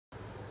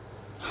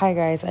Hi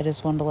guys, I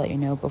just wanted to let you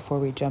know before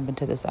we jump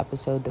into this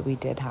episode that we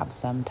did have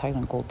some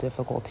technical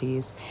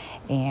difficulties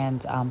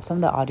and some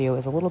of the audio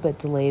is a little bit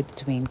delayed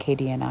between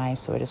Katie and I,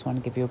 so I just want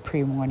to give you a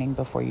pre-warning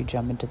before you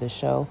jump into the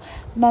show.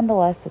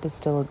 Nonetheless, it is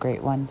still a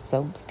great one,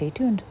 so stay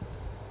tuned.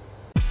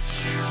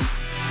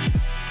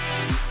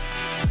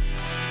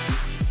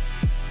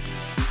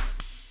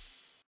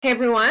 Hey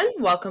everyone,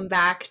 welcome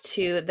back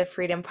to the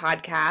Freedom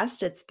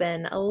Podcast. It's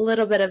been a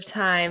little bit of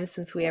time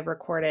since we have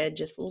recorded,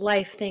 just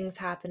life things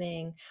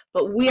happening,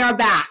 but we are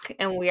back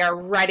and we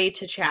are ready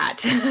to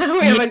chat.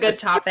 We have a good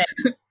topic.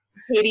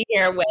 Katie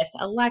here with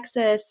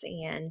Alexis,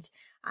 and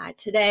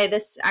today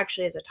this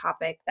actually is a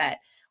topic that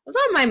was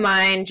on my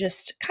mind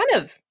just kind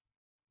of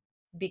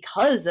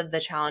because of the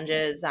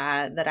challenges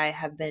that I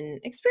have been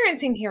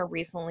experiencing here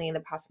recently in the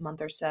past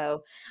month or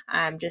so.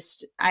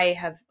 I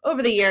have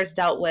over the years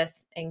dealt with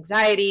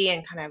anxiety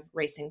and kind of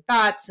racing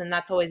thoughts, and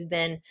that's always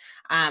been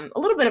a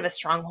little bit of a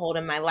stronghold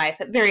in my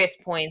life at various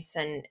points.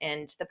 And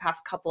the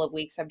past couple of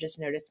weeks, I've just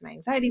noticed my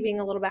anxiety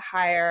being a little bit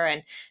higher,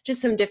 and just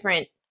some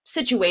different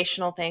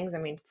situational things. I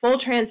mean, full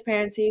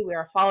transparency, we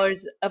are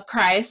followers of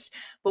Christ,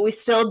 but we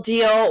still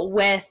deal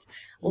with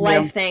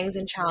life things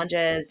and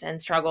challenges and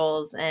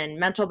struggles and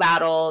mental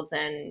battles.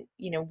 And,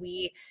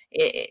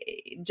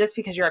 just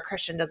because you're a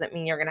Christian doesn't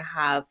mean you're going to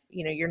have,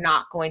 you're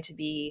not going to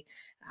be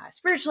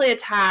spiritually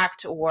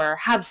attacked or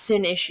have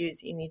sin issues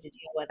that you need to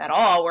deal with at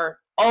all. We're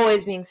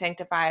always being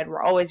sanctified.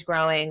 We're always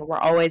growing. We're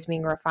always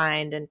being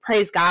refined, and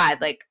praise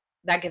God. Like,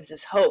 that gives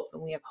us hope,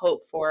 and we have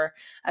hope for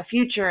a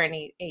future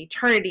and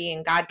eternity,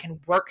 and God can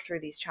work through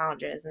these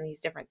challenges and these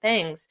different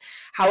things.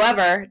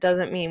 However, it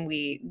doesn't mean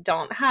we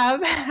don't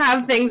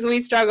have things we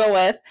struggle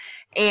with.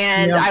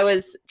 And I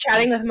was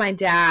chatting with my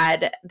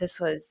dad. This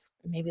was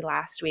maybe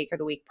last week or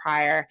the week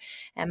prior.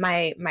 And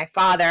my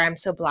father, I'm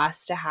so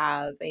blessed to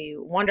have a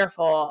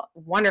wonderful,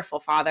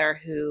 wonderful father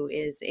who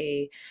is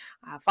a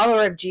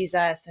follower of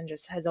Jesus and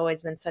just has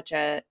always been such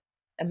a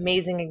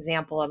amazing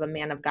example of a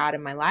man of God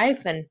in my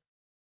life. And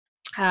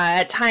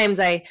at times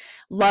I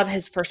love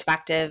his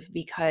perspective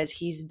because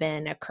he's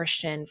been a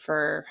Christian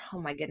for, oh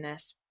my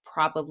goodness,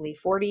 probably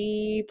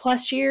 40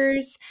 plus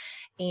years,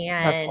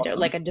 and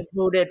Awesome. like a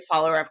devoted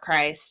follower of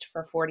Christ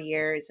for 40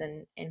 years.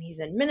 And he's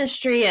in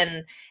ministry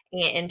and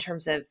in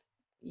terms of,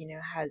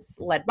 has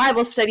led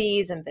Bible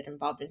studies and been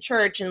involved in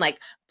church, and like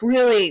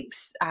really,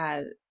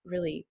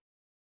 really,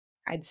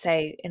 I'd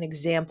say an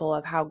example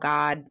of how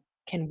God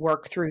can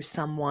work through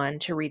someone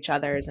to reach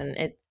others. And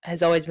it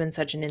has always been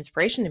such an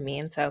inspiration to me.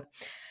 And so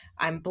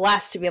I'm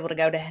blessed to be able to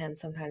go to him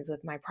sometimes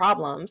with my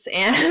problems.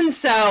 And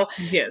so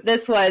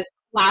This was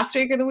last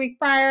week or the week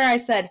prior. I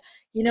said,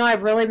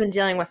 I've really been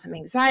dealing with some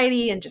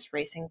anxiety and just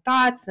racing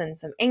thoughts and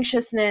some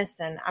anxiousness.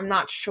 And I'm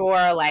not sure,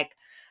 I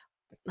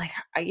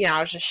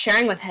was just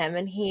sharing with him,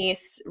 and he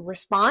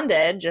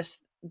responded,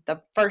 just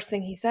the first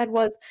thing he said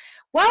was,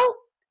 well,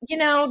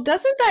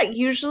 doesn't that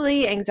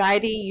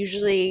anxiety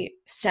usually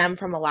stem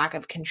from a lack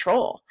of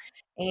control?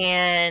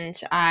 And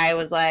I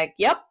was like,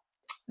 yep,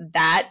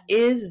 that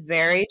is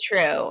very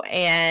true.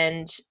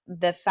 And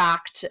the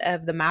fact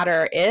of the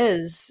matter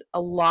is, a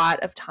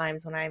lot of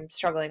times when I'm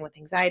struggling with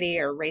anxiety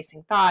or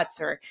racing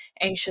thoughts or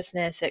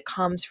anxiousness, it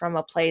comes from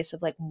a place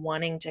of like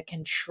wanting to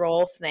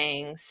control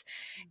things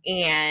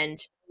and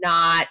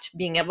not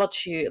being able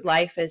to.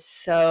 Life is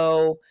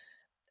so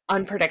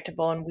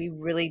unpredictable, and we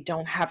really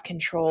don't have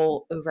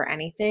control over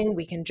anything.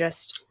 We can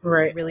just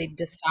really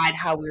decide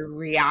how we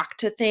react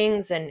to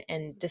things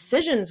and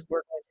decisions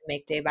we're going to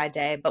make day by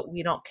day, but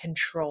we don't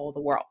control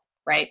the world,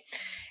 right?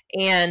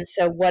 And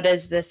so what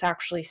does this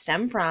actually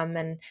stem from?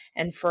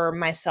 And for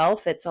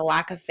myself, it's a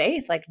lack of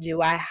faith. Like,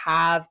 do I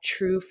have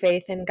true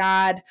faith in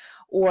God,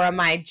 or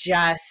am I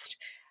just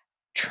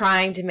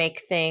trying to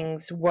make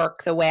things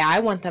work the way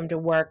I want them to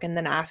work and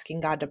then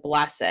asking God to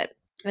bless it?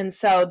 And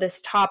so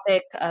this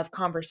topic of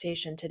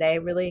conversation today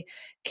really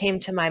came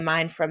to my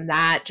mind from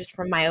that, just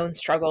from my own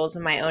struggles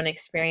and my own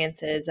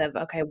experiences of,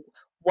 okay,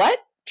 what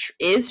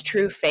is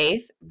true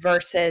faith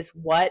versus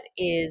what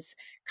is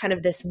kind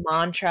of this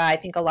mantra I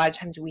think a lot of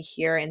times we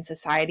hear in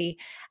society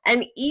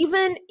and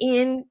even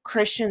in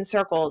Christian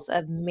circles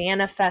of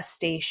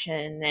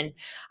manifestation, and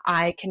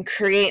I can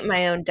create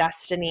my own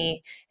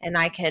destiny and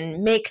I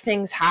can make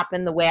things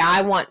happen the way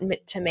I want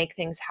to make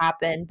things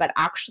happen. But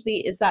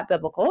actually, is that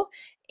biblical?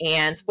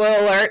 And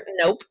spoiler alert,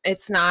 nope,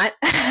 it's not.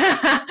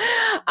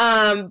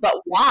 But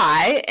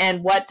why?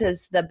 And what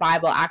does the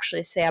Bible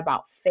actually say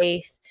about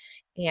faith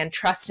and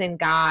trust in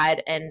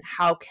God? And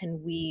how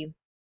can we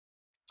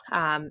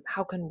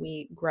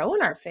grow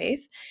in our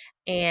faith?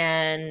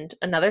 And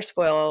another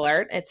spoiler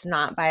alert, it's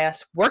not by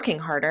us working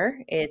harder.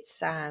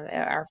 It's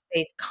our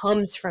faith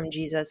comes from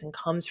Jesus and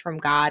comes from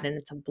God, and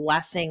it's a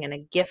blessing and a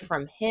gift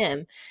from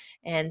him.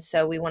 And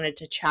so we wanted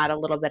to chat a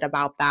little bit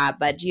about that.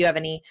 But do you have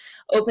any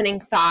opening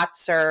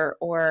thoughts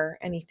or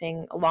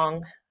anything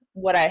along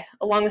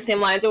the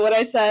same lines of what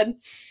I said?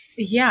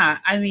 Yeah,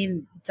 I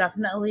mean,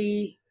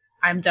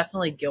 I'm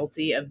definitely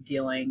guilty of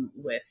dealing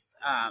with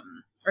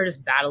or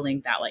just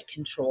battling that like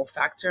control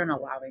factor and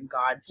allowing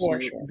God For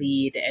to sure.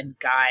 lead and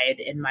guide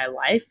in my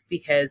life.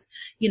 Because,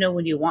 you know,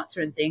 when you want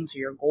certain things or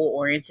you're goal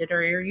oriented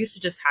or you're used to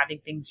just having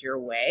things your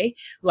way,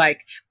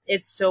 like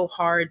it's so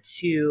hard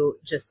to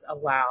just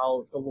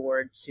allow the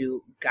Lord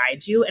to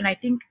guide you. And I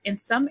think in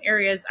some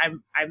areas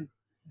I'm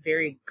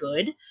very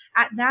good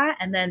at that.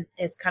 And then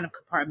it's kind of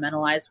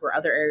compartmentalized where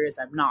other areas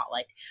I'm not.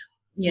 Like,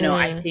 you know,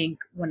 I Mm, think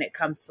when it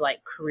comes to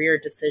like career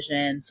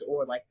decisions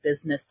or like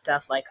business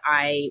stuff, like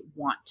I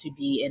want to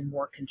be in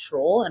more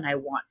control and I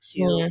want to,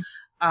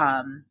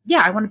 mm,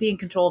 yeah, I want to be in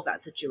control of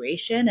that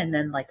situation. And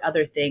then like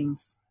other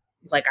things,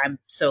 like I'm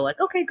so like,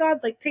 okay, God,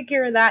 like take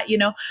care of that, you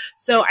know?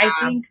 So I yeah.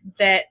 think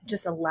that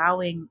just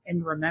allowing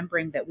and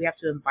remembering that we have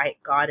to invite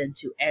God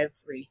into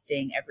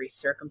everything, every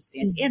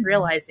circumstance, and Mhm.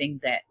 realizing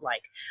that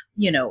like,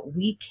 you know,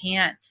 we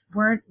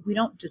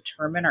don't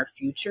determine our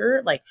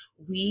future. Like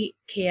we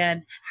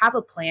can have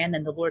a plan,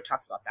 and the Lord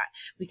talks about that.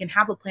 We can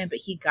have a plan, but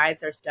He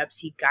guides our steps.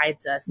 He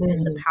guides us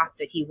in the Mm, path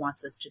that He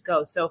wants us to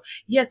go. So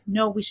yes,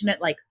 no, we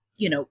shouldn't like,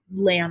 you know,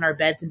 lay on our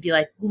beds and be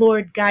like,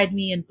 Lord, guide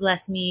me and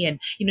bless me.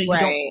 And, you know, you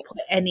don't right. put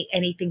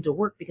anything to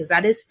work, because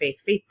that is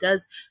faith. Faith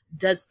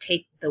does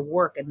take the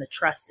work and the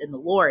trust in the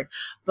Lord.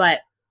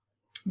 But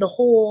the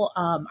whole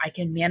I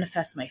can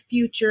manifest my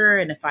future,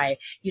 and if I,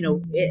 you know,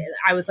 Mhm.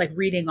 I was like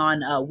reading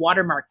on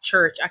Watermark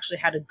Church actually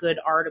had a good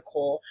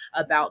article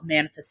about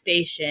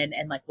manifestation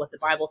and like what the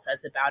Bible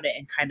says about it,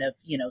 and kind of,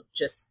 you know,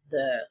 just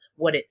the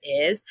what it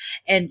is.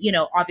 And you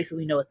know, obviously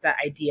we know it's that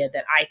idea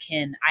that I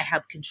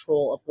have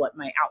control of what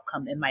my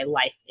outcome in my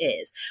life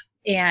is.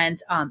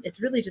 And it's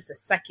really just a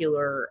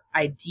secular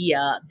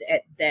idea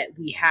that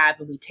we have,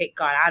 and we take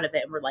God out of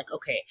it and we're like,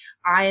 okay,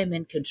 I am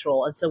in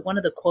control. And so one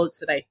of the quotes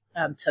that I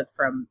took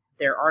from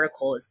their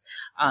article is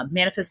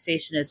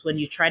manifestation is when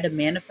you try to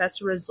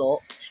manifest a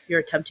result, you're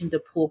attempting to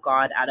pull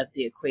God out of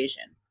the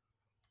equation.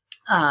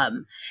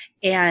 Um,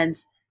 and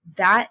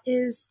that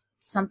is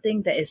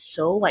something that is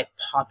so like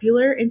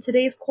popular in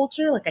today's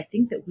culture. Like I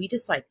think that we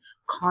just like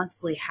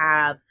constantly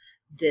have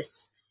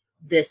this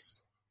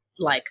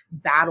like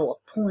battle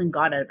of pulling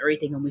God out of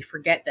everything, and we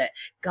forget that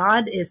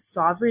God is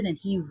sovereign and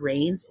He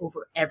reigns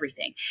over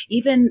everything.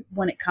 Even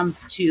when it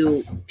comes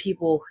to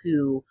people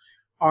who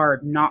are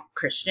not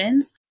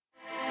Christians,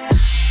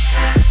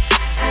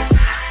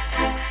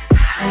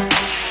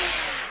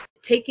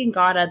 taking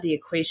God out of the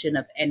equation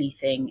of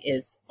anything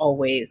is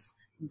always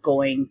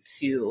going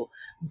to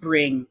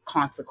bring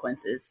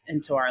consequences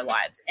into our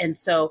lives. And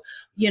so,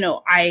 you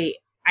know, I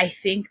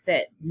think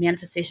that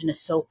manifestation is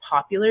so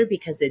popular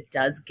because it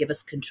does give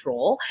us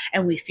control,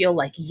 and we feel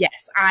like,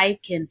 yes, I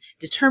can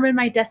determine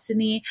my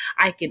destiny.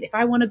 I can, if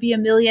I want to be a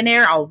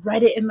millionaire, I'll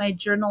write it in my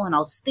journal and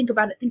I'll just think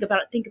about it, think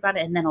about it, think about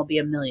it, and then I'll be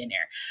a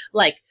millionaire.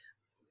 Like,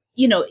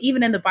 you know,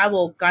 even in the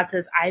Bible, God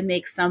says, I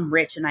make some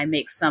rich and I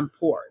make some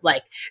poor.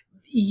 Like,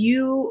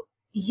 you,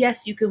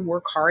 yes, you can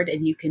work hard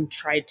and you can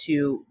try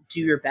to do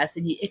your best.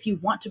 And if you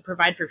want to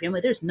provide for your family,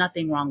 there's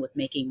nothing wrong with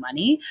making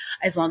money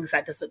as long as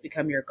that doesn't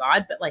become your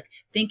God. But like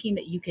thinking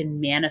that you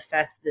can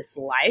manifest this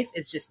life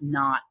is just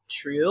not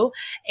true.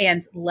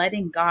 And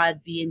letting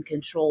God be in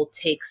control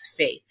takes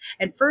faith.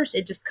 And first,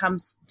 it just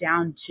comes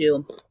down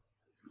to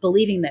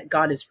believing that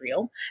God is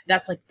real.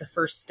 That's like the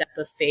first step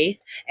of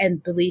faith,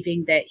 and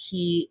believing that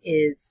he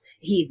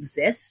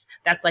exists.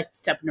 That's like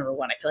step number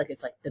one. I feel like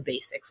it's like the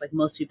basics. Like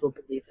most people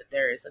believe that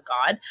there is a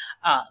God.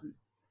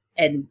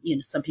 And you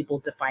know, some people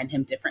define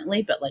him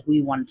differently, but like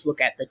we wanted to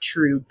look at the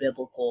true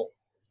biblical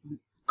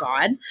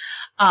God.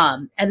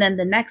 And then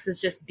the next is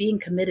just being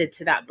committed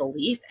to that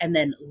belief, and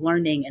then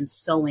learning and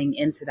sowing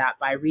into that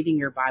by reading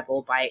your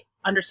Bible, by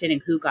understanding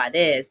who God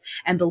is,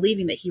 and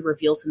believing that He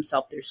reveals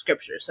Himself through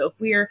Scripture. So if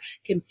we're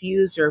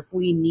confused or if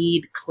we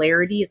need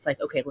clarity, it's like,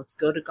 okay, let's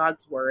go to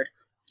God's Word.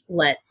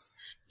 Let's,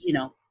 you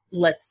know,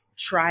 let's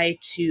try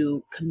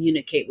to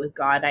communicate with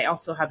God. I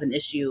also have an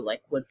issue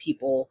like when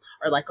people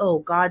are like, oh,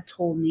 God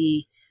told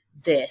me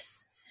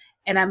this,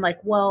 and I'm like,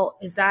 well,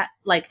 is that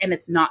like, and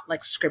it's not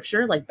like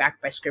scripture, like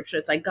backed by scripture.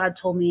 It's like, God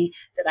told me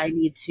that I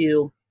need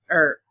to,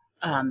 or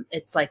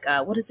it's like,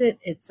 what is it?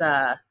 It's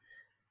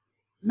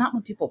not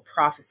when people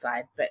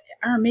prophesied, but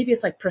or maybe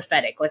it's like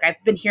prophetic. Like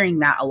I've been hearing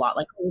that a lot.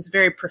 Like it was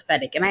very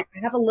prophetic, and I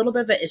have a little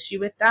bit of an issue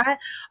with that.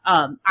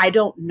 I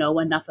don't know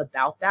enough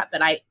about that,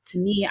 but to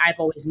me, I've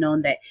always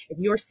known that if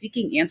you're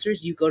seeking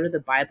answers, you go to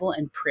the Bible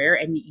and prayer,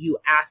 and you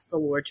ask the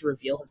Lord to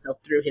reveal Himself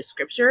through His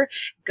Scripture.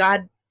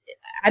 God,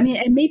 I mean,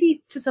 and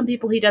maybe to some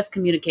people he does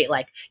communicate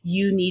like,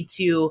 you need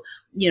to,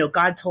 you know,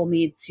 God told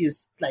me to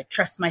like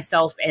trust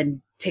myself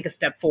and take a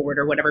step forward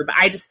or whatever. But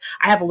I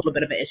have a little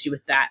bit of an issue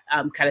with that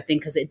kind of thing,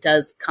 because it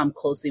does come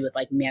closely with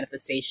like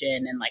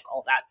manifestation and like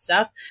all that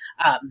stuff.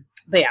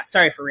 But yeah,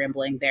 sorry for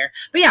rambling there.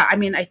 But yeah, I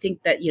mean, I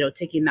think that, you know,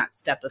 taking that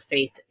step of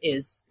faith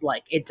is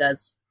like, it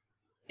does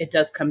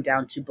come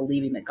down to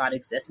believing that God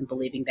exists and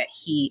believing that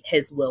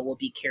his will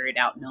be carried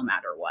out no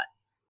matter what.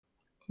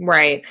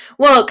 Right.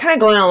 Well, kind of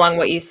going along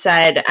what you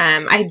said,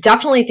 I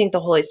definitely think the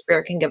Holy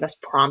Spirit can give us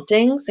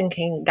promptings and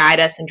can guide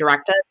us and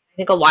direct us. I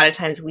think a lot of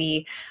times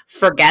we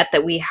forget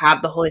that we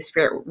have the Holy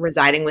Spirit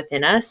residing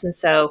within us. And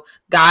so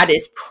God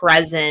is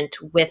present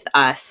with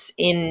us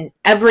in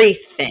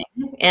everything.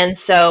 And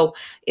so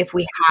if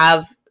we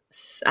have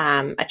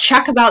a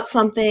check about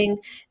something,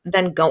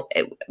 then go,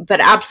 but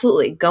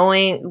absolutely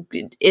going,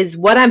 is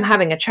what I'm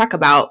having a check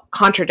about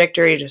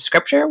contradictory to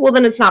scripture? Well,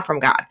 then it's not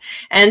from God.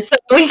 And so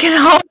we can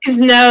always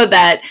know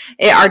that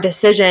our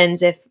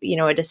decisions, if,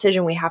 a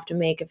decision we have to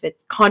make, if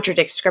it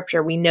contradicts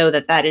scripture, we know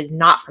that that is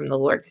not from the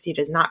Lord, because he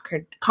does not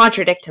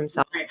contradict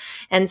himself. Right.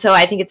 And so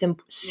I think it's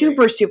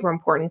super, super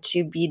important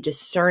to be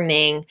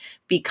discerning,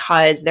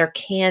 because there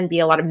can be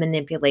a lot of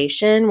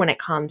manipulation when it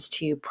comes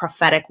to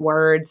prophetic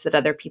words that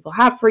other people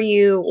have for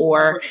you,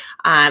 or,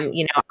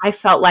 I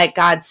felt like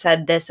God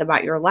said this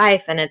about your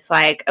life. And it's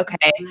like,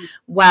 okay,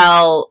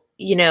 well,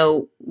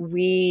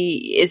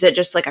 is it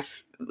just like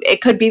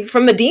it could be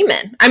from a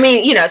demon. I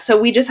mean, so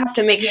we just have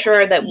to make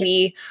sure that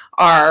we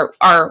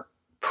are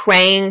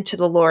praying to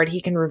the Lord. He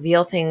can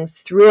reveal things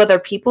through other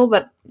people,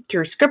 but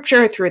through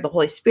scripture, through the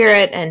Holy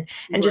Spirit, and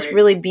just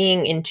really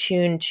being in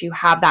tune to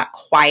have that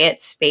quiet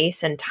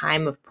space and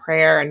time of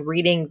prayer and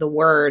reading the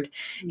word.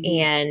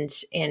 And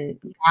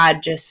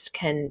God just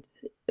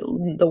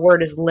the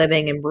word is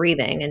living and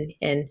breathing,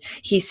 and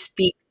he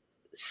speaks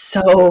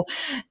so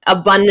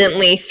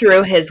abundantly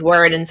through his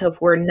word. And so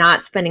if we're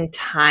not spending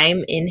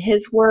time in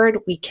his word,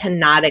 we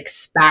cannot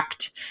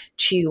expect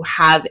to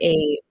have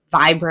a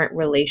vibrant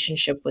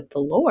relationship with the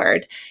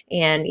Lord.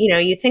 And,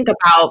 you think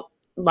about,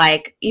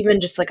 like, even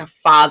just like a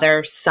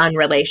father-son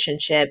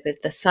relationship,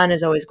 if the son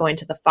is always going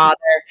to the father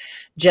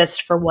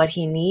just for what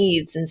he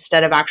needs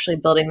instead of actually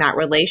building that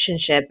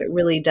relationship, it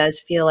really does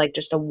feel like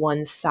just a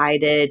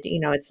one-sided,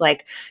 it's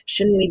like,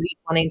 shouldn't we be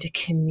wanting to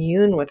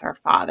commune with our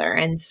father?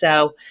 And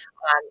so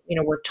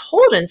we're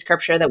told in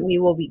scripture that we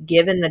will be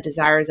given the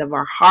desires of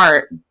our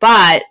heart,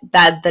 but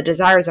that the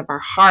desires of our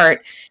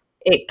heart,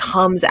 it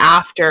comes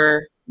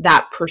after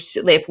that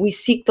pursuit. If we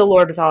seek the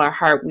Lord with all our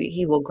heart,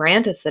 he will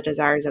grant us the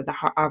desires of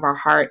our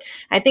heart.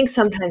 I think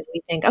sometimes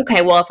we think,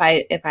 okay, well,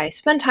 if I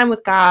spend time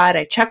with God,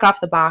 I check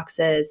off the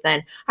boxes,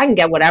 then I can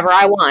get whatever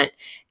I want.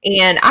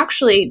 And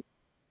actually,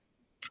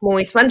 when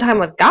we spend time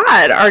with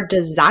God, our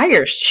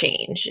desires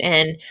change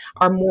and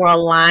are more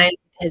aligned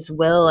with his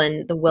will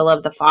and the will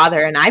of the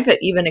Father. And I've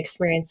even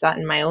experienced that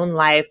in my own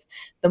life.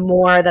 The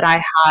more that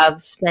I have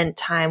spent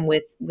time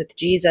with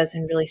Jesus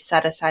and really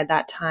set aside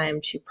that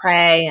time to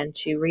pray and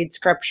to read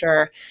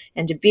scripture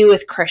and to be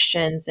with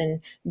Christians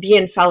and be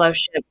in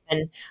fellowship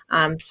and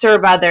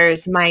serve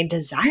others, my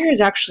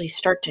desires actually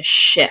start to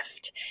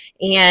shift.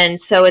 And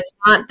so it's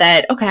not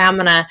that, okay, I'm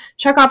going to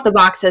check off the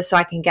boxes so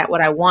I can get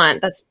what I want.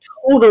 That's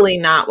totally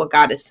not what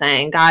God is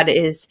saying. God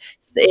is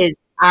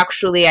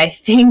actually, I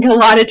think, a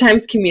lot of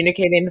times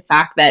communicating the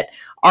fact that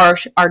our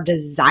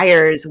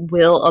desires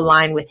will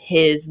align with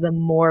his the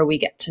more we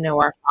get to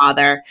know our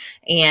Father.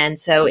 And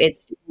so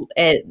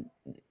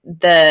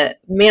the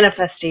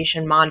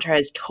manifestation mantra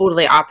is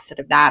totally opposite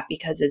of that,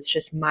 because it's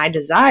just my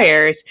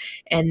desires,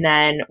 and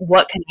then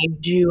what can I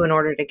do in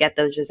order to get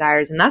those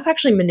desires? And that's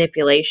actually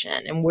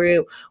manipulation, and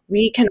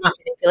we cannot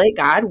manipulate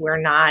God.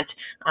 We're not,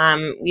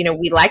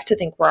 we like to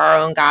think we're our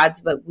own gods,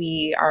 but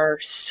we are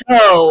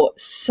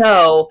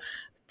so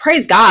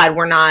praise God,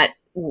 we're not.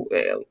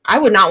 I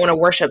would not want to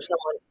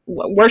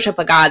worship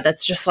a God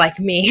that's just like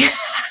me.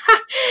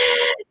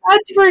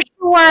 That's for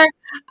sure.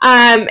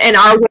 And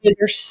our ways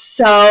are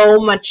so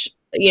much,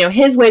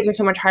 his ways are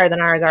so much higher than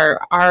ours.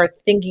 Our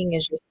thinking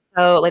is just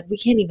so, like, we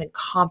can't even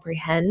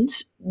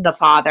comprehend the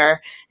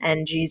Father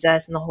and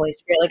Jesus and the Holy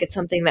Spirit. Like, it's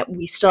something that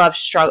we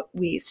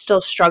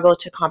still struggle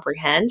to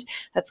comprehend.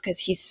 That's because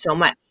he's so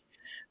much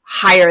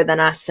higher than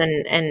us,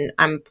 and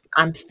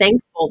I'm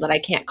thankful that I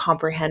can't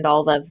comprehend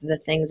all of the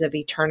things of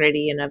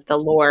eternity and of the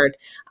Lord.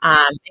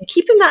 And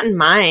keeping that in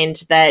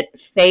mind, that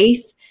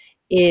faith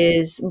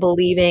is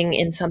believing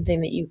in something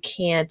that you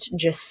can't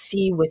just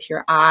see with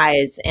your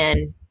eyes.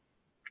 And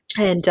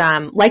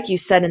like you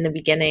said in the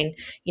beginning,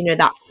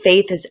 that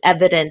faith is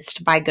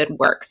evidenced by good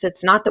works.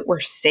 It's not that we're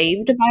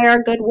saved by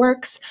our good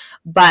works,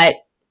 but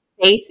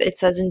faith, it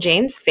says in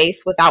James,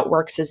 faith without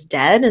works is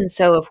dead. And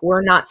so if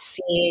we're not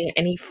seeing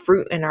any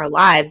fruit in our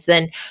lives,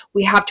 then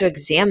we have to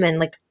examine,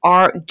 like,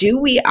 do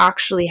we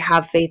actually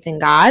have faith in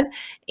God?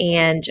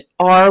 And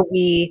are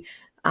we,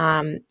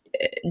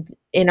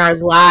 in our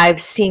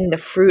lives, seeing the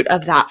fruit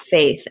of that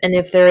faith? And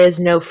if there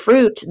is no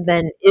fruit,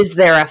 then is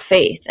there a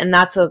faith? And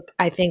that's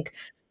I think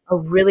a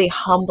really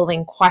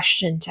humbling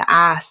question to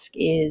ask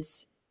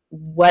is,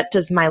 what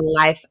does my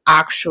life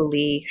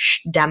actually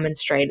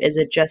demonstrate? Is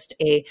it just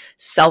a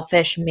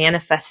selfish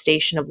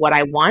manifestation of what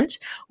I want?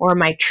 Or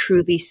am I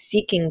truly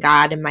seeking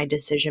God in my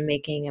decision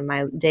making in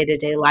my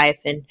day-to-day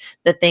life and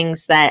the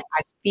things that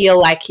I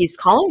feel like he's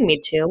calling me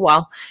to?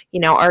 Well,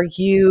 are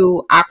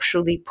you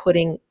actually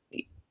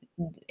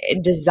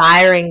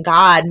desiring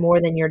God more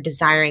than you're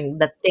desiring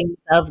the things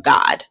of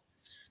God?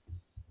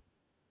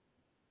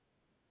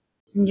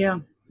 Yeah,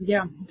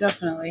 yeah,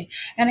 definitely.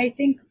 And I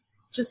think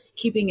just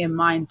keeping in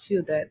mind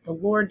too that the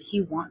Lord,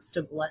 he wants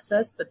to bless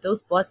us, but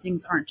those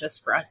blessings aren't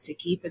just for us to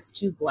keep, it's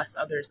to bless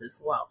others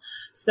as well.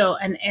 So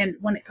and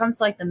when it comes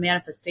to like the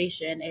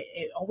manifestation,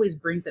 it always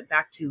brings it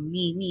back to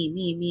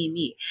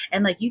me.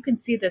 And like you can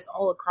see this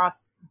all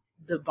across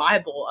the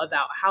Bible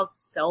about how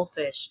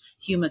selfish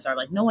humans are.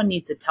 Like no one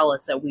needs to tell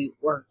us that we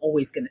were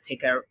always going to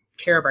take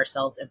care of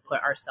ourselves and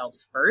put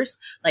ourselves first.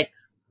 Like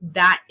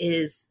that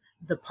is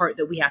the part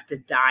that we have to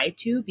die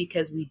to,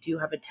 because we do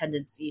have a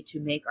tendency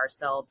to make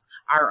ourselves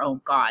our own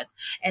gods.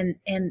 And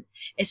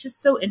it's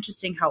just so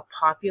interesting how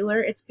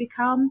popular it's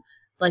become,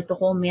 like the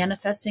whole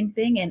manifesting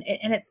thing. And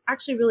it's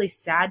actually really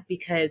sad,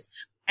 because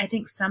I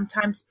think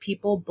sometimes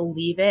people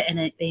believe it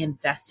and they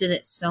invest in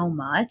it so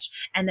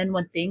much. And then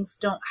when things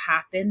don't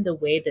happen the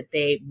way that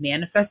they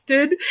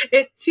manifested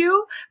it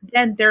to,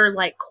 then they're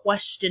like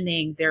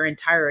questioning their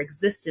entire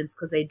existence,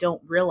 because they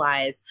don't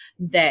realize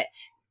that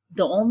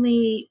the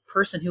only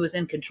person who is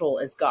in control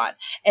is God.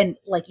 And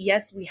like,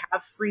 yes, we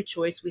have free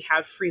choice, we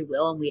have free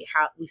will, and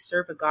we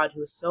serve a God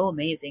who is so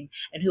amazing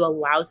and who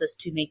allows us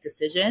to make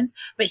decisions.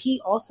 But he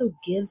also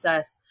gives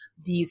us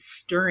these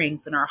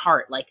stirrings in our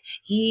heart. Like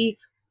he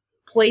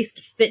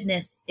placed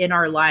fitness in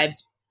our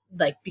lives,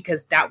 like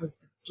because that was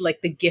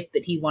like the gift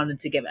that he wanted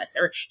to give us,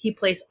 or he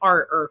placed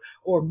art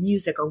or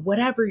music or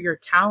whatever your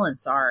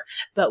talents are.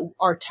 But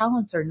our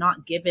talents are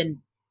not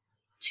given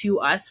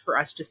to us for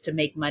us just to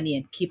make money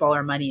and keep all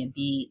our money and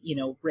be,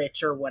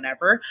 rich or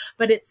whatever,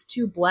 but it's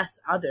to bless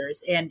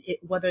others. And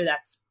whether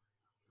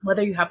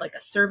you have like a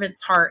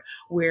servant's heart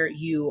where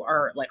you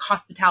are like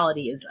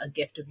hospitality is a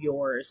gift of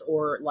yours,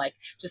 or like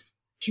just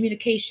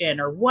communication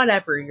or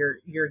whatever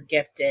your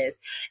gift is.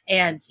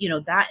 And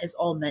that is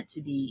all meant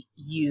to be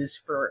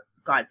used for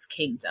God's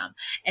kingdom.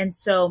 And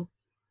so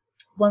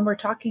when we're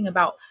talking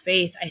about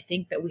faith, I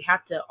think that we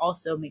have to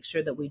also make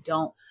sure that we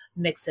don't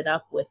mix it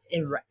up with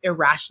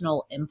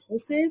irrational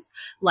impulses.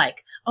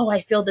 Like, oh, I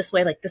feel this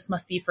way, like this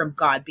must be from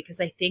God. Because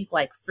I think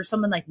like for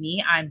someone like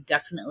me, I'm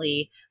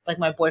definitely, like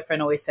my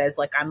boyfriend always says,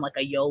 like I'm like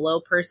a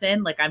YOLO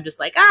person. Like I'm just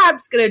like, I'm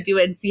just going to do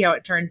it and see how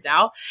it turns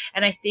out.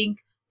 And I think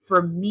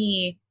for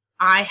me,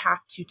 I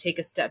have to take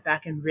a step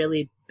back and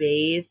really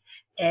bathe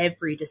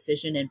every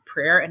decision in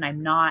prayer. And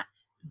I'm not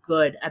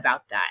good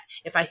about that.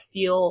 If I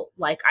feel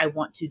like I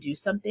want to do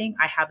something,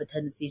 I have a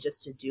tendency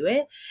just to do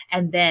it.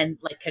 And then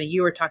like kind of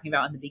you were talking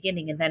about in the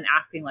beginning, and then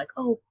asking like,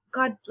 oh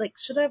God, like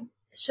should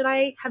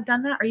I have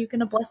done that? Are you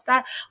going to bless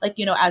that? Like,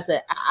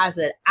 as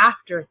an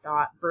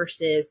afterthought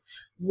versus,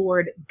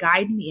 Lord,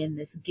 guide me in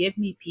this, give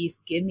me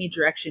peace, give me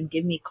direction,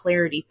 give me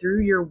clarity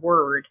through your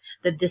word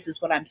that this is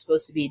what I'm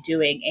supposed to be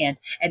doing. And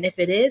if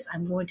it is,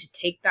 I'm going to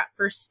take that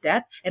first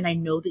step, and I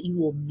know that you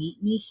will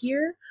meet me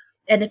here.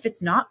 And if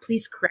it's not,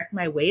 please correct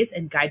my ways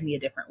and guide me a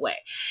different way.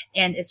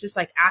 And it's just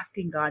like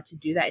asking God to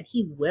do that, and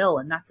he will.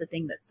 And that's the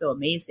thing that's so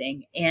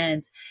amazing.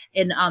 And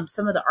in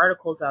some of the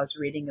articles I was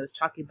reading, it was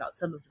talking about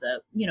some of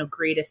the,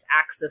 greatest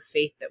acts of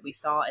faith that we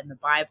saw in the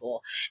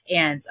Bible.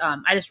 And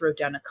I just wrote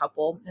down a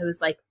couple. It was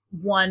like,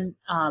 one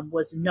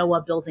was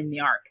Noah building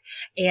the ark.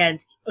 And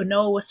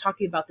Noah was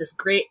talking about this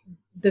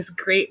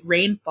great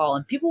rainfall,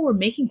 and people were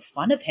making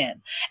fun of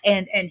him.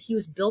 And he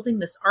was building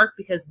this ark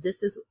because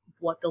this is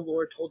what the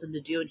Lord told him to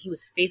do. And he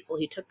was faithful.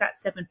 He took that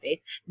step in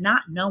faith,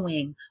 not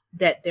knowing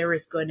that there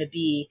is going to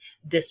be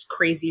this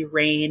crazy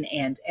rain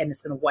and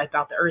it's going to wipe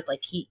out the earth.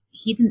 Like he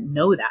didn't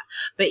know that,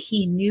 but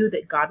he knew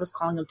that God was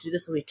calling him to do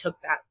this. So he took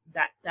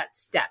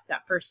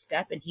that first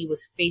step, and he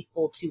was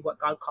faithful to what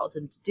God called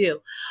him to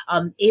do.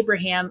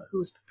 Abraham, who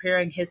was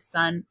preparing his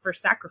son for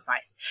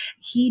sacrifice,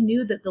 he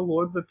knew that the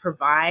Lord would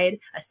provide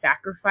a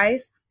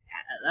sacrifice,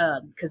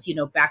 because,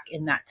 back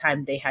in that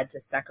time they had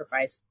to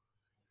sacrifice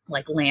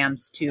like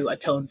lambs to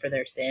atone for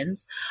their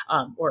sins,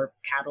 or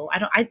cattle.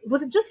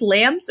 Was it just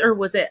lambs, or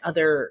was it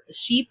other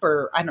sheep,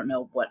 or I don't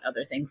know what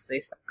other things they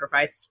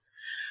sacrificed.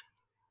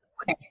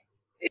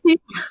 Okay.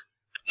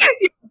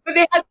 But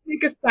they had to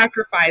make a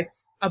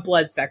sacrifice, a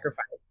blood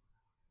sacrifice.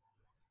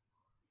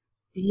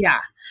 Yeah.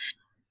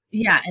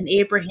 Yeah. And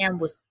Abraham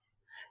was,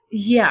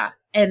 yeah.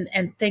 And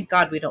thank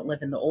God we don't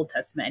live in the Old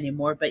Testament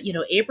anymore. But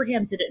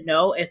Abraham didn't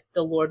know if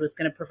the Lord was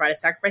going to provide a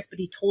sacrifice, but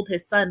he told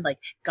his son, like,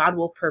 God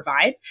will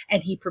provide.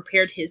 And he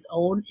prepared his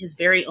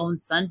very own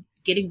son,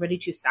 getting ready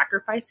to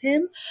sacrifice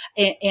him.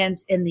 And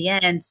in the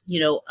end,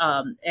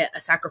 a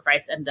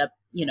sacrifice ended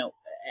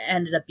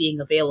up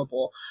being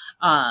available.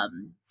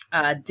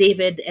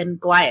 David and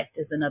Goliath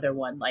is another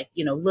one. Like,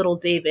 little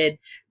David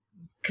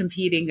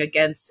competing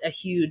against a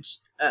huge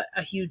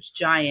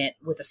giant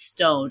with a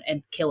stone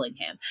and killing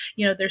him.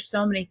 There's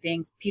so many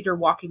things. Peter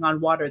walking on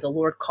water, the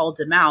Lord called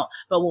him out.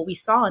 But what we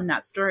saw in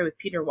that story with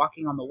Peter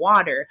walking on the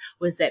water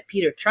was that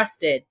Peter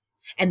trusted,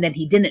 and then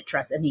he didn't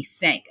trust, and he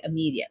sank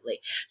immediately.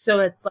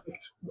 So it's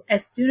like,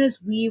 as soon as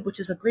which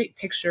is a great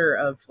picture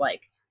of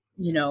like,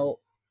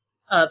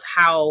 of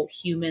how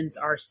humans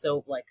are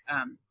so like,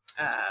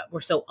 we're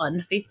so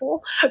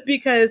unfaithful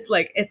because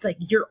like it's like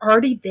you're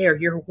already there,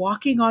 you're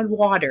walking on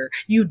water,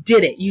 you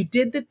did it, you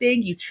did the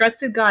thing, you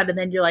trusted God, and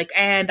then you're like,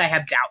 and I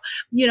have doubt,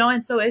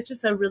 and so it's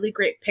just a really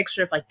great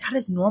picture of like that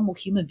is normal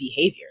human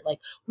behavior. Like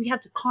we have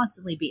to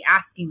constantly be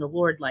asking the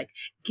Lord, like,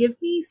 give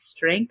me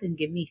strength and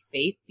give me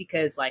faith,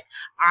 because like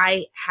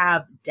I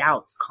have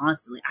doubts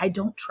constantly. I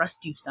don't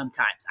trust you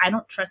sometimes. I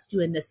don't trust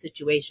you in this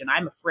situation.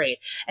 I'm afraid.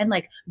 And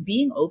like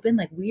being open,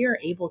 like we are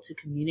able to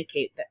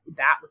communicate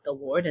that with the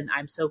Lord. And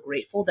I'm so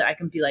grateful that I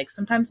can be like,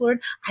 sometimes,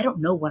 Lord, I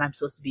don't know what I'm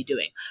supposed to be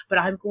doing, but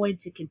I'm going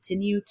to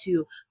continue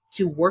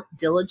to work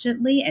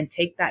diligently and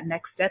take that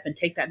next step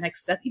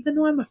even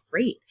though I'm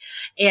afraid.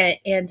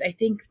 And I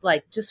think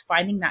like just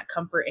finding that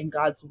comfort in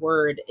God's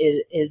word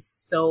is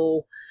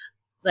so,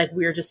 like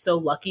we're just so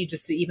lucky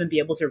just to even be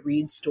able to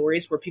read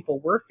stories where people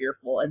were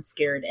fearful and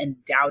scared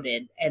and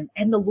doubted, and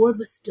the Lord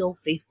was still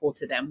faithful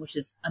to them, which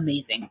is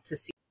amazing to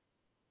see.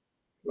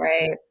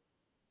 Right.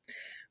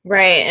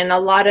 Right. And a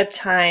lot of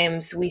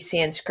times we see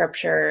in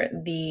scripture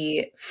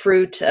the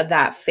fruit of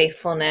that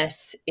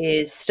faithfulness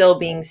is still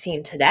being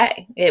seen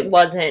today. It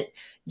wasn't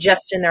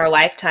just in their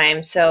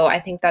lifetime. So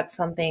I think that's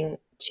something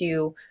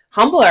to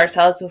humble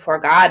ourselves before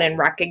God and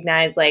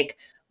recognize like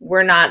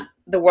we're not,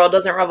 the world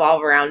doesn't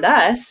revolve around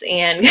us.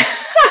 And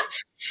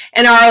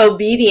and our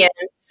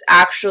obedience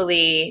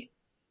actually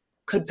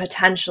could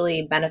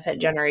potentially benefit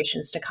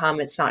generations to come.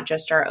 It's not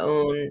just our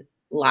own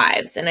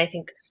lives. And I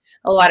think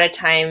a lot of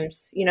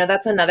times,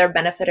 that's another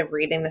benefit of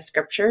reading the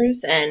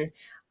scriptures and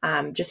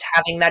just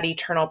having that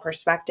eternal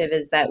perspective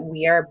is that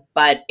we are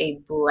but a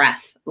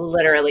breath.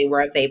 Literally,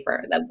 we're a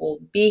vapor that will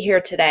be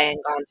here today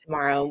and gone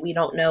tomorrow. And we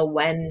don't know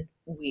when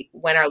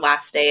our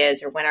last day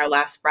is or when our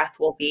last breath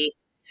will be,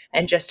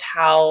 and just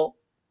how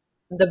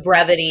the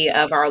brevity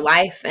of our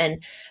life.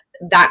 And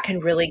that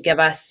can really give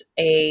us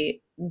a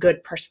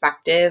good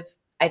perspective,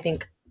 I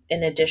think,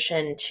 in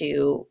addition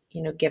to,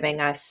 giving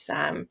us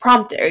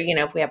prompt, or,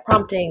 if we have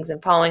promptings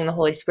and following the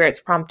Holy Spirit's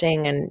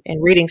prompting and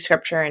reading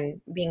scripture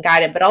and being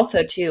guided, but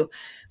also to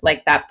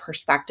like that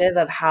perspective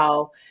of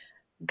how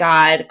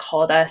God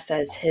called us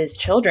as his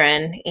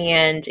children.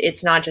 And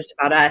it's not just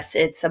about us,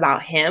 it's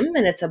about him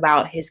and it's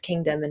about his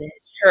kingdom and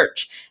his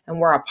church. And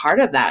we're a part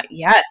of that.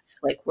 Yes.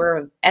 Like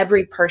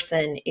every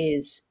person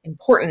is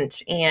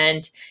important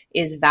and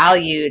is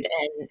valued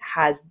and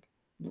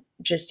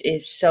just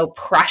is so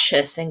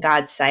precious in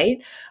God's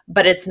sight,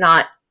 but it's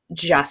not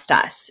just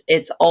us.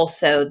 It's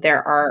also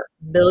there are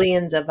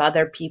billions of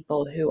other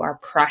people who are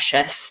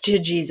precious to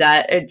Jesus,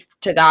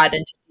 to God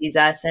and to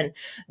Jesus, and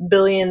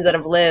billions that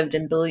have lived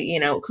and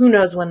who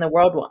knows when the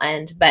world will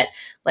end, but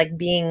like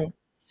being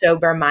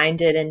sober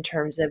minded in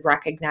terms of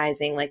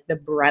recognizing like the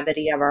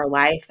brevity of our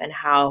life and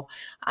how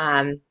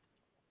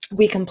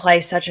we can play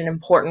such an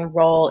important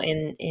role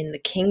in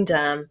the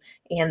kingdom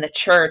and the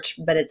church,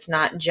 but it's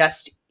not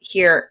just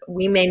here.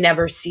 We may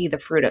never see the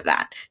fruit of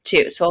that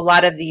too. So a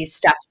lot of these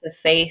steps of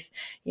faith,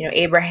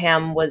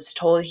 Abraham was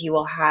told he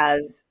will have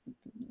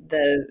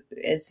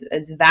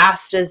as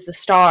vast as the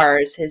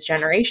stars, his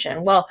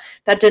generation. Well,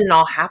 that didn't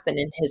all happen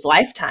in his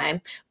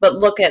lifetime, but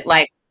look at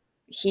like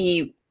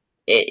in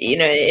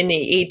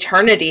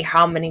eternity,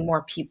 how many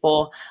more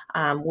people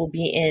will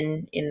be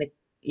in the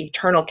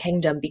eternal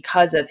kingdom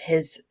because of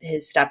his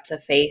steps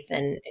of faith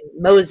and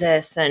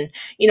Moses and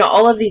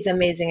all of these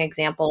amazing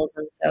examples.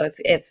 And so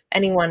if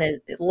anyone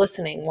is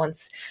listening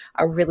wants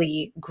a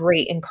really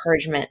great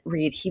encouragement,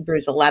 read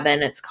Hebrews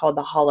 11. It's called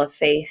the Hall of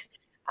Faith,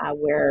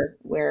 where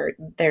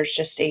there's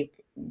just a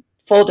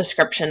full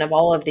description of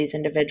all of these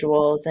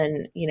individuals.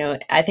 And,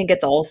 I think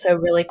it's also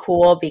really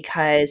cool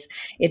because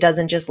it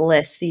doesn't just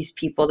list these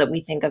people that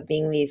we think of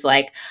being these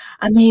like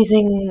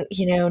amazing,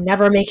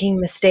 never making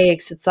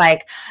mistakes. It's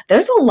like,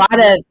 there's a lot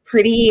of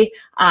pretty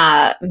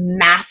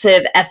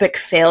massive epic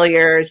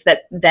failures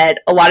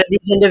that a lot of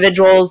these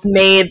individuals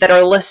made that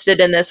are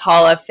listed in this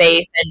Hall of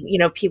Faith,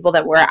 and, people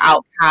that were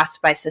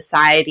outcast by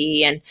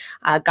society. And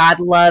God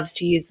loves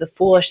to use the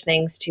foolish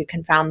things to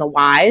confound the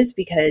wise,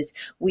 because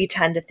we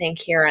tend to think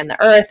here on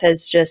the earth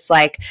as just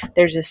like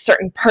there's a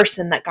certain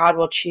person that God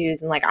will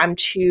choose, and like I'm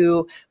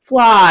too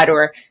flawed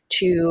or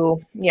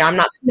too, I'm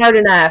not smart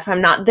enough,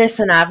 I'm not this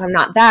enough, I'm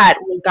not that.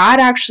 Well, God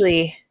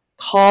actually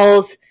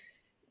calls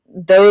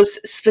those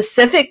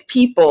specific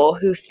people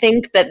who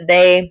think that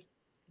they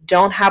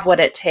don't have what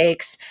it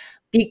takes,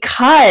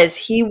 because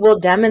he will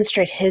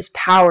demonstrate his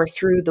power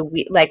through the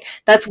weak. Like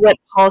that's what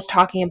Paul's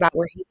talking about,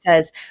 where he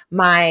says,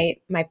 my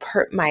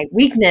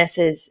weakness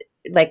is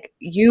like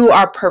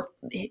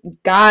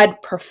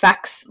God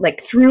perfects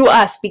like through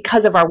us,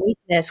 because of our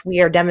weakness,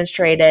 we are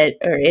demonstrated,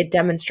 or it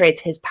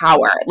demonstrates his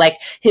power. Like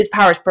his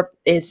power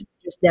is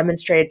just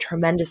demonstrated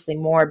tremendously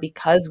more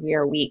because we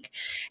are weak.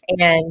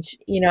 And,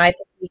 I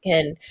think we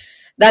can,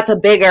 that's a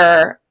big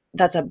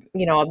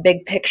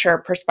picture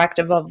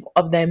perspective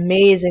of the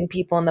amazing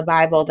people in the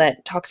Bible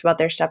that talks about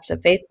their steps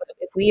of faith. But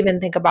if we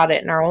even think about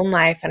it in our own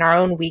life and our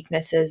own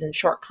weaknesses and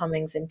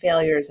shortcomings and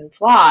failures and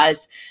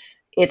flaws,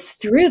 it's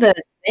through those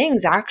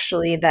things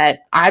actually that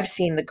I've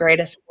seen the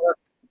greatest work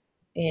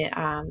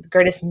the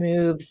greatest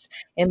moves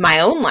in my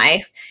own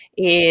life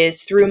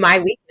is through my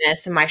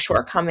weakness and my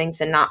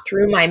shortcomings, and not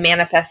through my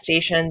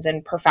manifestations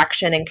and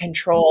perfection and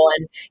control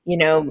and,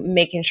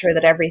 making sure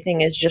that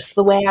everything is just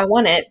the way I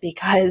want it,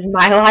 because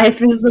my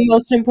life is the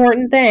most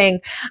important thing,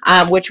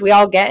 which we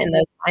all get in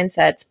those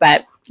mindsets.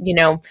 But,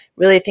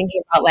 really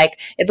thinking about, like,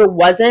 if it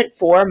wasn't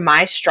for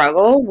my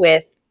struggle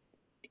with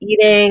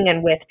eating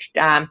and with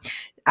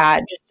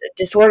just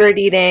disordered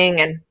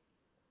eating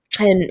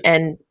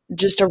and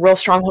just a real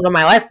stronghold in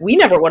my life, we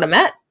never would have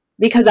met,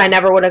 because I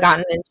never would have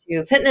gotten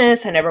into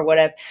fitness. I never would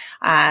have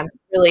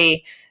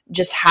really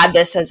just had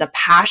this as a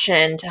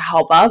passion to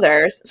help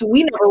others. So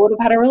we never would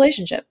have had a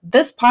relationship.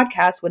 This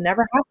podcast would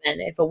never happen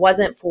if it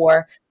wasn't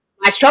for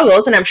my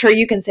struggles. And I'm sure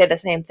you can say the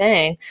same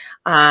thing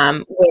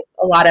with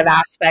a lot of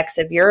aspects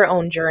of your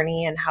own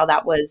journey, and how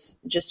that was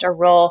just a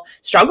real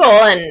struggle.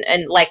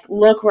 And like,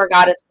 look where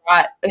God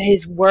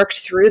has worked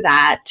through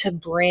that to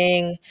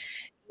bring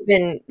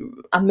even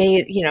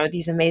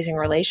these amazing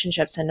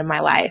relationships into my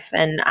life.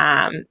 And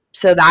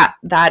so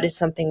that is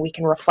something we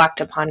can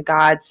reflect upon,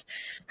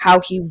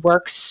 how he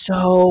works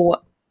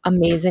so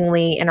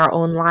amazingly in our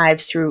own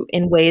lives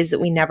in ways that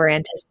we never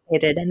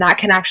anticipated. And that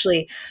can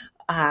actually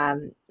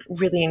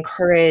really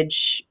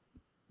encourage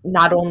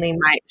not only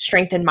my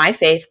strength in my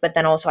faith, but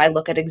then also I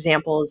look at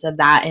examples of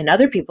that in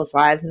other people's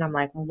lives, and I'm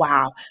like,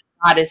 wow,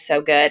 God is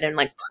so good, and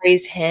like,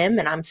 praise him.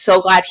 And I'm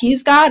so glad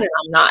he's God and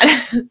I'm not.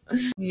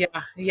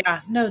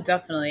 Yeah, no,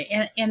 definitely.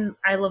 And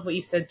I love what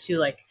you said too,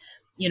 like,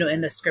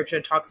 in the scripture,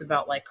 it talks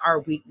about like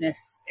our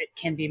weakness, it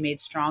can be made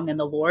strong in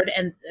the Lord.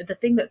 And the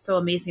thing that's so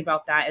amazing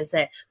about that is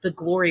that the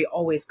glory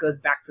always goes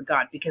back to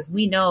God, because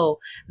we know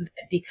that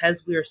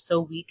because we are so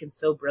weak and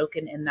so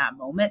broken in that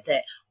moment,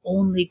 that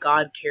only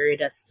God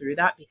carried us through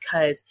that,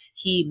 because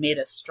he made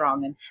us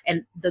strong.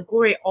 And the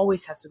glory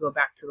always has to go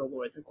back to the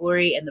Lord. The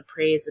glory and the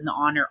praise and the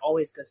honor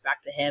always goes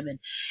back to him.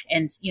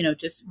 And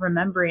just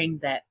remembering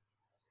that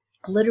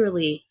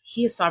literally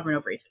he is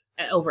sovereign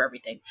over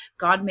everything.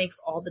 God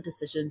makes all the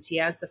decisions. He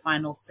has the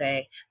final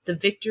say. The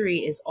victory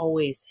is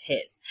always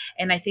his.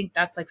 And I think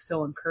that's like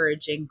so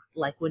encouraging.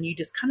 Like when you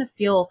just kind of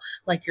feel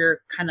like you're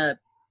kind of,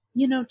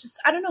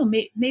 just, I don't know,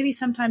 maybe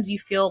sometimes you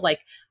feel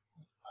like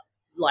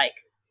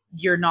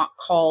you're not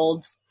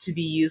called to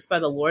be used by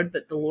the Lord,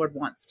 but the Lord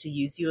wants to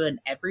use you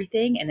in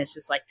everything. And it's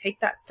just like, take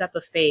that step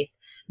of faith,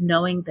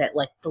 knowing that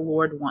like the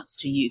Lord wants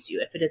to use you.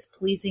 If it is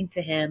pleasing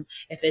to him,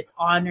 if it's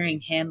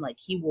honoring him, like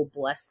he will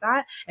bless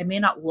that. It may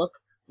not look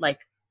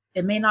like,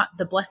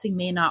 the blessing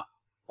may not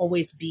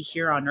always be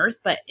here on earth,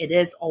 but it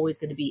is always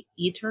going to be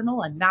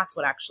eternal. And that's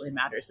what actually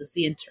matters, is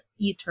the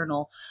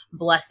eternal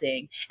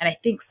blessing. And I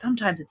think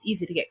sometimes it's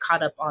easy to get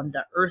caught up on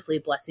the earthly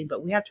blessing,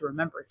 but we have to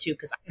remember too,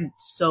 because I'm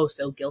so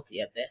guilty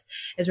of this,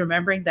 is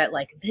remembering that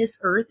like this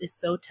earth is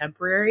so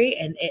temporary,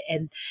 and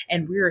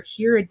we're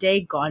here a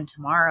day, gone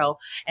tomorrow.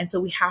 And so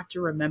we have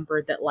to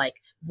remember that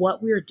like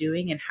what we're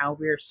doing and how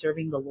we're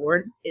serving the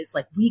Lord is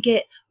like, we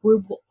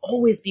will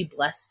always be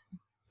blessed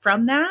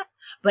from that,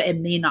 but it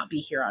may not be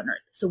here on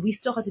earth. So we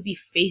still have to be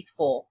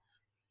faithful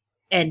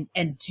and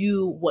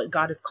do what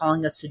God is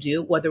calling us to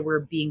do, whether we're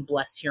being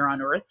blessed here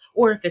on earth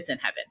or if it's in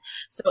heaven.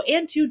 So,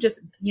 and to just,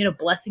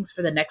 blessings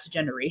for the next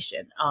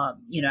generation.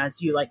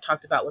 As you like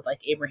talked about with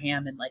like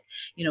Abraham and like,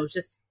 or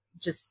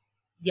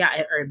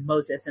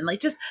Moses, and like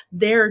just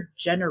their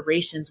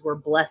generations were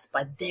blessed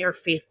by their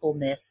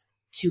faithfulness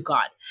to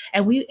God.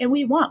 And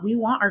we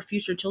want our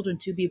future children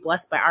to be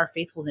blessed by our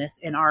faithfulness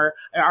in our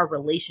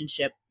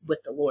relationship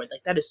with the Lord.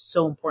 Like that is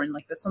so important.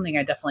 Like that's something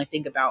I definitely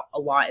think about a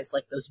lot, is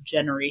like those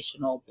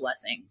generational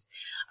blessings.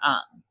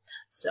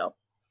 So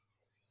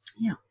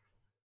yeah.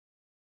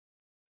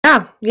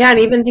 Yeah. And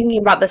even thinking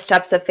about the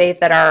steps of faith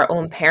that our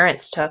own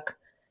parents took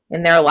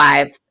in their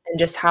lives, and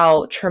just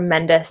how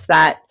tremendous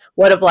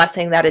what a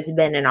blessing that has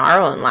been in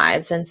our own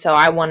lives. And so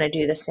I want to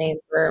do the same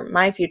for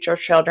my future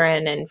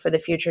children and for the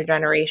future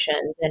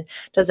generations. And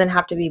it doesn't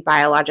have to be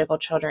biological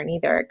children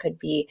either. It could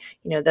be,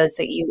 those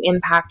that you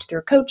impact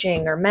through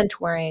coaching or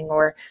mentoring,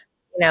 or,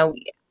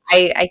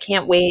 I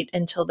can't wait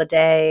until the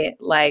day,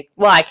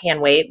 I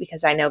can wait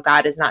because I know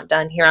God is not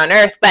done here on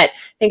earth, but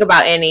think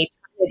about any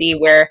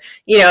where,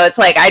 it's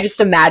like, I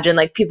just imagine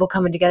like people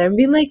coming together and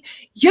being like,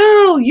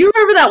 yo, you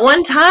remember that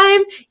one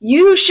time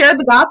you shared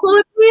the gospel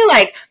with me?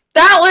 Like,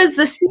 that was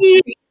the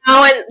seed,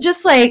 and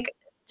just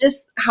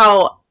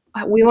how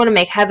we want to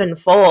make heaven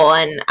full,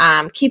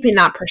 and keeping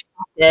that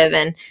perspective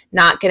and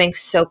not getting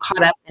so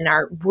caught up in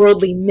our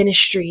worldly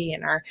ministry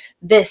and our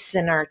this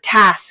and our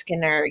task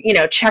and our,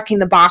 checking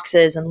the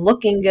boxes and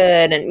looking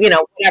good and,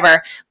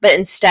 whatever, but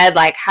instead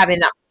like having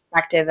that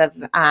perspective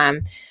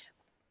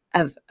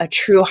of a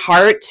true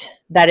heart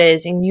that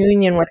is in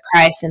union with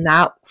Christ, and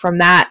that from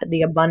that,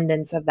 the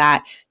abundance of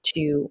that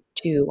to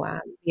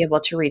be able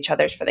to reach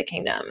others for the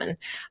kingdom. And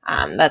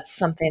that's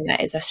something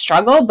that is a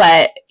struggle,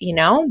 but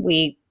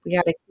we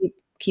got to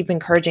keep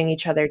encouraging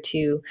each other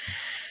to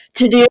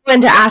do,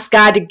 and to ask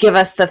God to give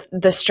us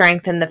the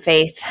strength and the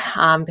faith,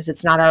 because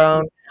it's not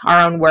our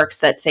own works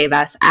that save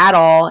us at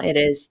all. It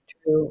is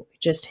through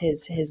just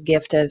his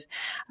gift of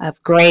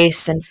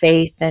grace and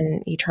faith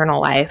and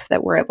eternal life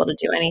that we're able to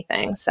do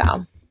anything.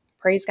 So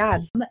praise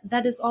God.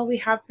 That is all we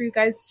have for you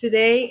guys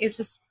today. It's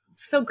just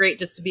so great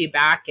just to be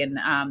back. And,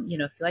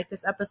 if you like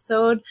this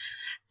episode,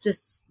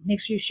 just make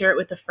sure you share it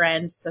with a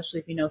friend, especially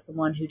if you know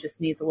someone who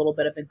just needs a little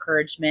bit of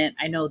encouragement.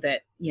 I know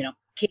that,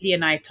 Katie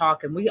and I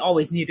talk and we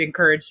always need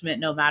encouragement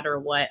no matter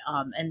what.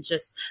 And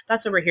just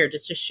that's why we're here,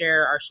 just to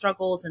share our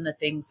struggles and the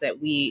things that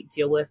we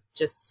deal with,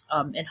 just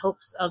in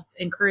hopes of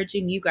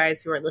encouraging you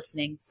guys who are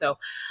listening. So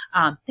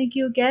thank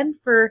you again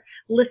for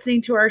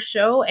listening to our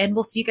show, and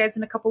we'll see you guys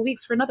in a couple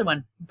weeks for another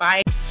one.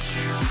 Bye.